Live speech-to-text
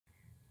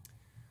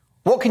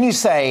What can you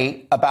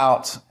say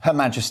about Her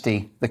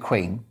Majesty the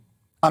Queen?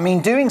 I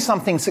mean, doing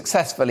something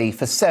successfully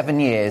for 7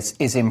 years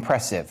is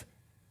impressive.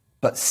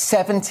 But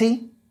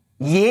 70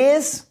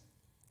 years?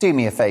 Do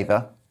me a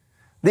favour.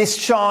 This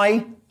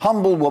shy,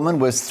 humble woman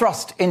was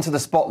thrust into the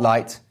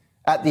spotlight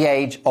at the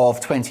age of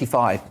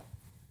 25.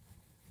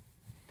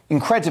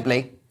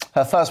 Incredibly,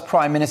 her first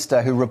Prime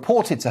Minister who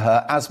reported to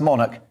her as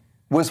monarch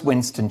was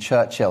Winston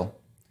Churchill.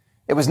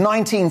 It was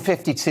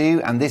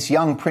 1952 and this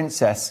young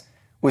princess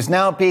was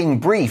now being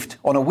briefed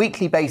on a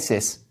weekly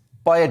basis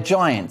by a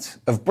giant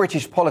of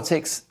British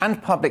politics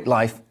and public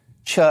life,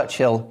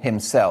 Churchill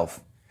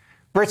himself.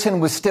 Britain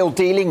was still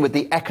dealing with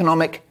the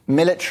economic,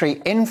 military,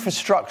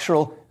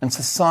 infrastructural and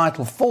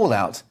societal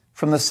fallout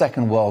from the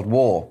Second World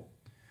War.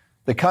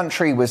 The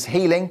country was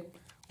healing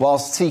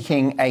whilst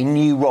seeking a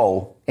new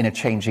role in a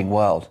changing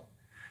world.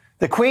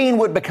 The Queen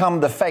would become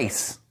the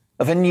face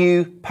of a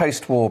new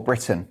post-war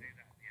Britain.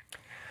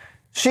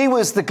 She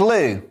was the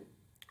glue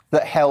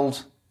that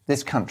held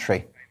this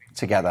country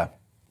together.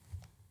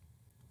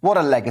 What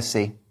a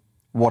legacy,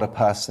 what a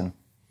person.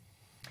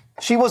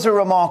 She was a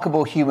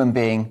remarkable human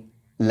being,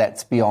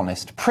 let's be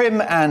honest.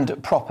 Prim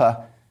and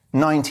proper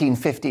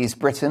 1950s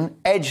Britain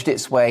edged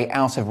its way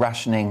out of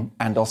rationing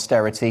and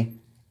austerity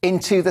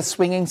into the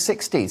swinging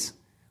 60s.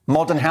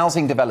 Modern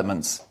housing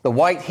developments, the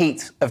white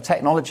heat of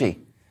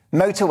technology,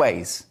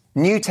 motorways,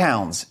 new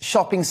towns,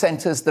 shopping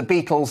centres, the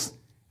Beatles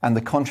and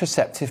the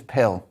contraceptive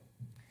pill.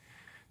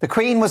 The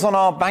Queen was on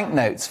our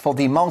banknotes for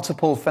the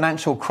multiple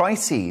financial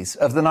crises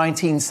of the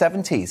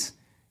 1970s,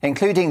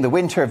 including the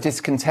Winter of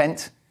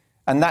Discontent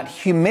and that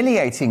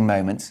humiliating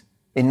moment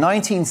in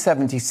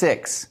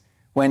 1976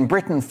 when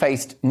Britain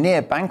faced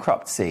near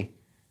bankruptcy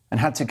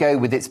and had to go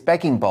with its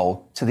begging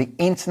bowl to the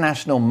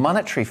International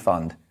Monetary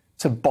Fund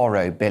to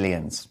borrow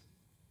billions.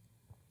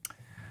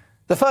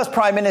 The first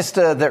Prime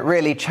Minister that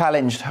really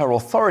challenged her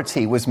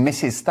authority was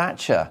Mrs.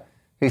 Thatcher,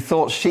 who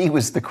thought she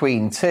was the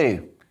Queen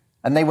too.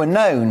 And they were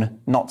known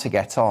not to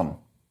get on.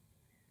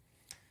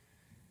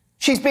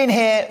 She's been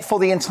here for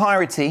the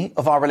entirety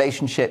of our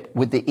relationship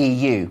with the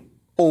EU,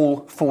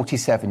 all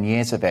 47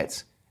 years of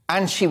it.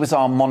 And she was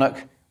our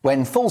monarch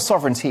when full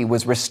sovereignty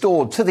was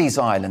restored to these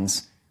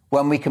islands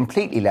when we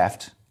completely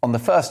left on the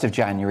 1st of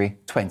January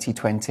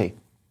 2020.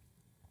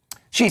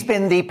 She's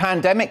been the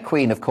pandemic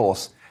queen, of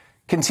course,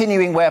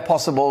 continuing where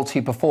possible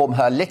to perform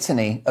her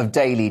litany of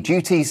daily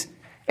duties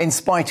in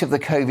spite of the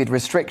COVID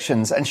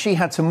restrictions, and she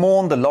had to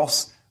mourn the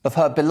loss of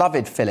her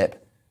beloved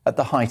Philip at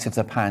the height of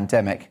the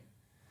pandemic.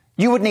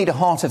 You would need a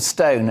heart of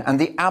stone and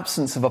the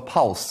absence of a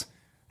pulse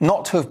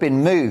not to have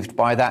been moved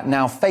by that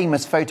now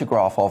famous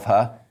photograph of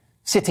her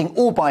sitting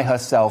all by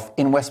herself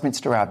in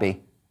Westminster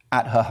Abbey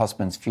at her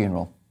husband's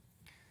funeral.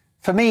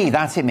 For me,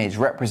 that image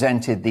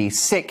represented the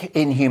sick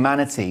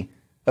inhumanity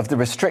of the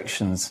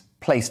restrictions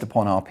placed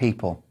upon our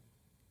people.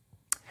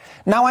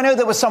 Now, I know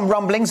there were some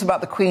rumblings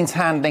about the Queen's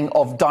handling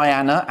of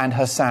Diana and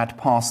her sad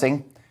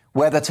passing,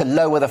 whether to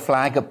lower the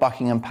flag at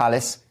Buckingham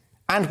Palace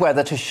and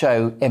whether to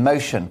show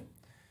emotion.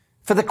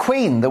 For the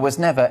Queen, there was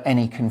never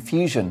any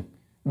confusion.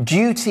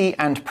 Duty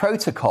and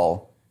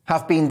protocol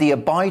have been the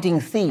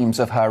abiding themes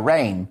of her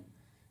reign,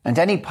 and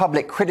any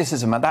public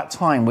criticism at that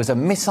time was a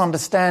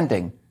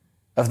misunderstanding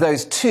of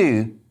those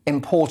two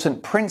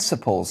important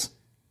principles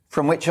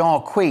from which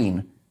our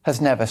Queen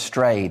has never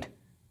strayed: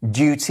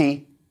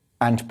 duty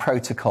and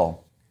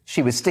protocol.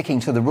 She was sticking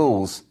to the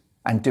rules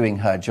and doing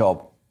her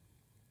job.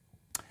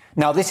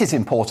 Now, this is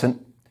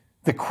important.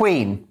 The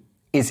Queen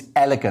is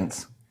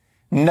elegant.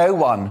 No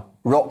one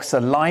rocks a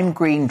lime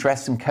green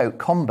dress and coat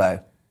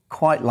combo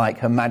quite like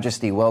Her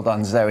Majesty. Well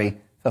done, Zoe,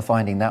 for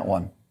finding that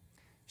one.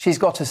 She's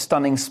got a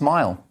stunning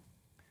smile.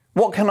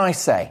 What can I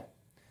say?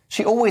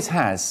 She always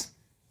has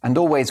and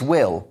always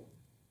will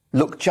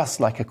look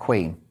just like a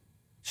queen.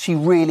 She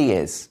really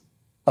is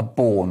a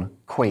born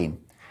queen.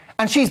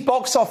 And she's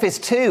box office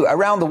too.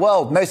 Around the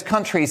world, most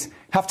countries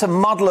have to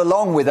muddle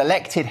along with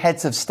elected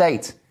heads of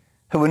state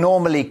who are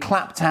normally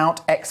clapped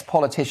out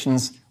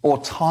ex-politicians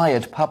or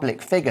tired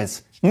public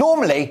figures.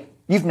 Normally,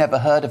 you've never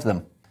heard of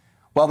them.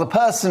 Well, the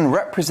person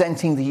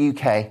representing the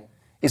UK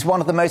is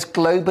one of the most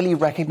globally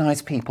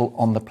recognised people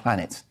on the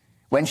planet.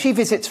 When she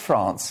visits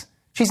France,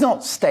 she's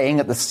not staying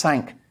at the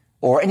Cinq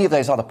or any of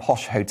those other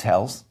posh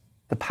hotels,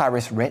 the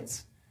Paris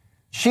Ritz.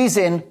 She's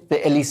in the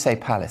Élysée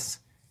Palace.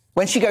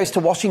 When she goes to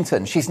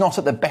Washington, she's not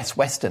at the Best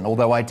Western,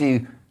 although I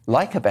do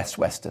like a Best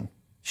Western.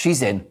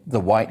 She's in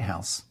the White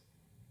House.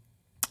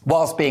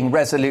 Whilst being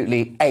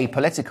resolutely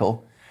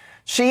apolitical,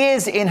 she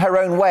is, in her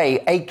own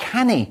way, a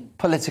canny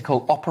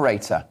political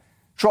operator,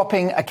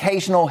 dropping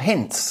occasional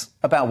hints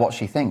about what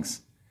she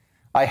thinks.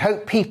 I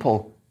hope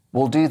people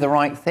will do the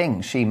right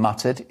thing, she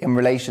muttered in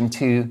relation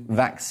to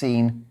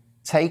vaccine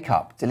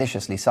take-up,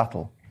 deliciously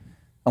subtle.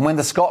 And when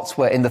the Scots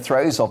were in the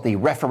throes of the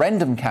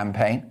referendum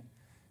campaign,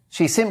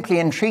 she simply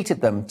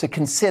entreated them to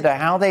consider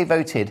how they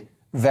voted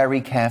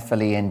very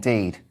carefully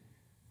indeed.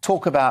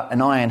 Talk about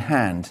an iron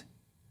hand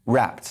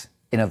wrapped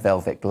in a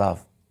velvet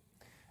glove.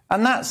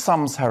 And that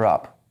sums her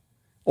up.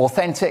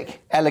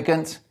 Authentic,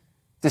 elegant,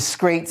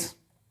 discreet,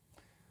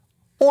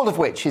 all of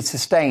which is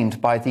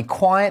sustained by the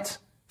quiet,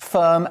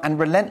 firm and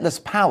relentless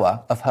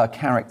power of her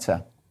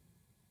character.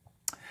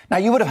 Now,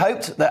 you would have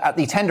hoped that at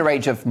the tender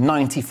age of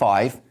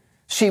 95,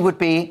 she would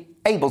be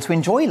able to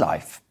enjoy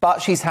life,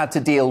 but she's had to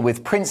deal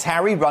with Prince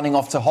Harry running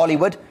off to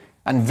Hollywood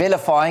and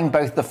vilifying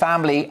both the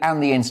family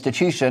and the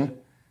institution.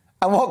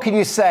 And what can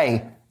you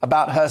say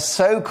about her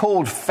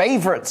so-called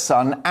favourite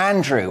son,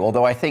 Andrew,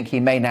 although I think he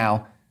may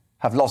now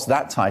have lost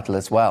that title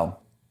as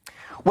well?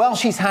 Well,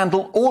 she's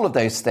handled all of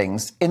those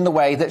things in the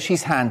way that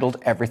she's handled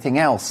everything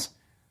else,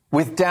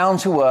 with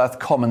down-to-earth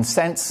common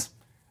sense,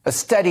 a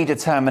steady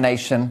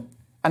determination,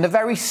 and a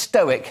very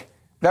stoic,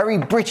 very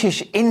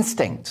British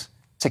instinct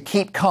to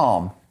keep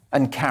calm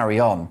and carry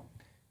on.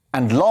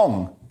 And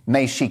long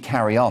may she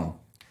carry on.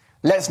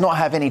 Let's not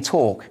have any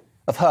talk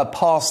of her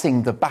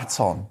passing the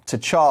baton to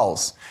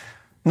Charles.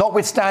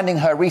 Notwithstanding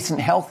her recent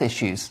health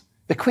issues,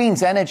 the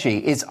Queen's energy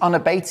is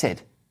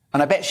unabated,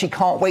 and I bet she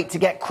can't wait to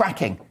get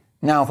cracking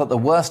now that the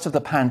worst of the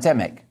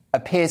pandemic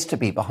appears to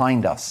be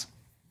behind us.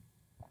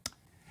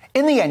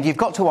 In the end, you've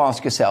got to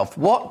ask yourself,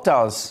 what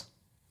does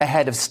a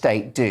head of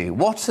state do?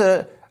 What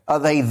are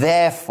they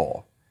there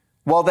for?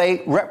 Well,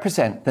 they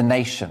represent the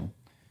nation.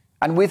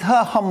 And with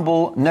her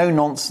humble,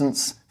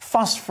 no-nonsense,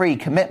 fuss-free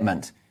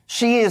commitment,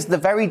 she is the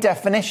very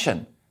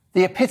definition,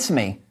 the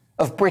epitome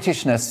of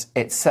Britishness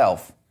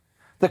itself.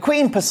 The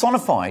Queen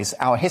personifies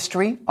our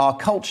history, our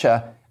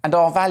culture, and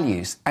our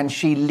values, and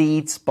she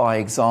leads by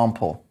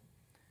example.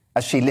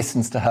 As she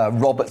listens to her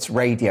Roberts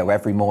radio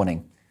every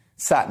morning,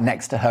 sat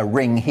next to her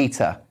ring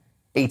heater,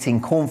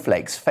 eating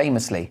cornflakes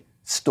famously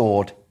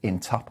stored in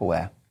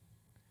Tupperware.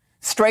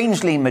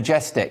 Strangely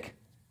majestic,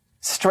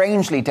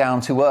 strangely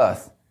down to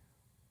earth.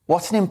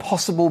 What an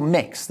impossible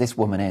mix this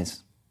woman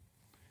is.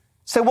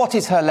 So what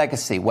is her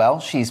legacy? Well,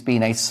 she's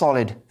been a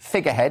solid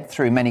figurehead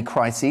through many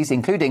crises,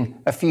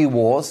 including a few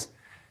wars,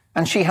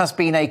 and she has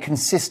been a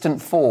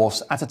consistent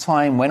force at a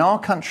time when our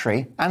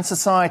country and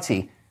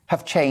society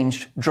have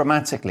changed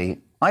dramatically,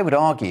 I would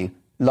argue,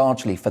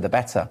 largely for the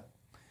better.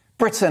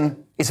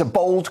 Britain is a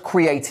bold,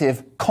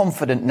 creative,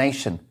 confident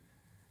nation,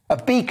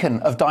 a beacon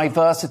of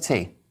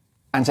diversity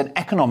and an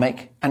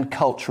economic and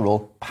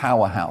cultural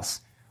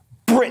powerhouse.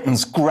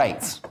 Britain's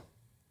great,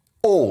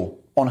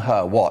 all on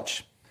her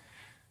watch.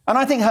 And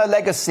I think her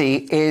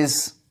legacy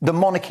is the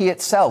monarchy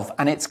itself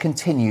and its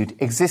continued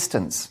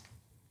existence.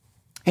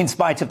 In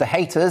spite of the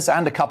haters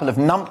and a couple of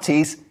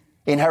numpties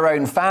in her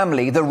own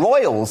family, the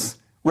royals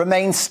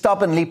remain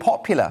stubbornly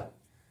popular.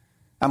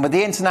 And with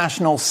the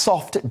international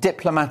soft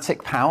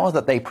diplomatic power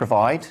that they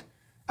provide,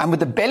 and with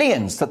the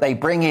billions that they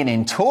bring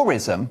in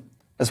tourism,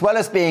 as well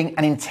as being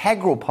an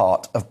integral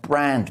part of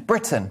brand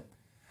Britain,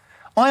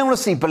 I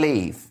honestly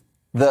believe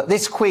that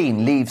this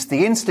Queen leaves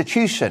the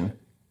institution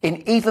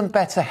in even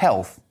better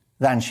health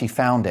than she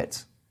found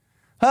it.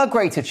 Her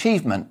great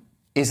achievement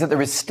is that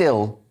there is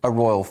still a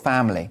royal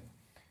family.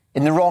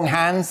 In the wrong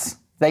hands,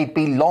 they'd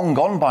be long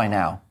gone by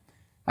now,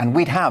 and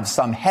we'd have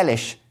some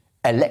hellish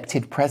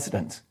elected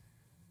president,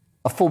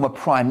 a former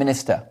prime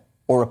minister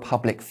or a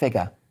public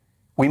figure.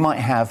 We might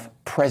have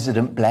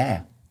President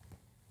Blair,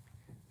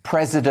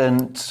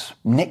 President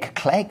Nick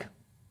Clegg,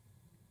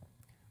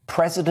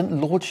 President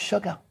Lord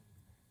Sugar,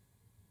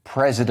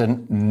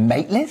 President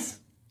Maitlis,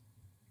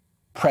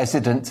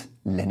 President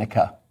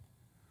Lineker.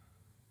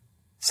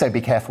 So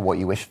be careful what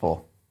you wish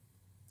for.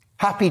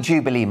 Happy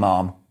Jubilee,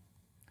 Ma'am.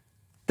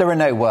 There are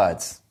no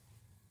words.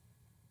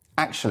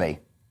 Actually,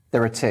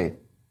 there are two.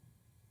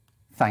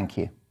 Thank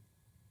you.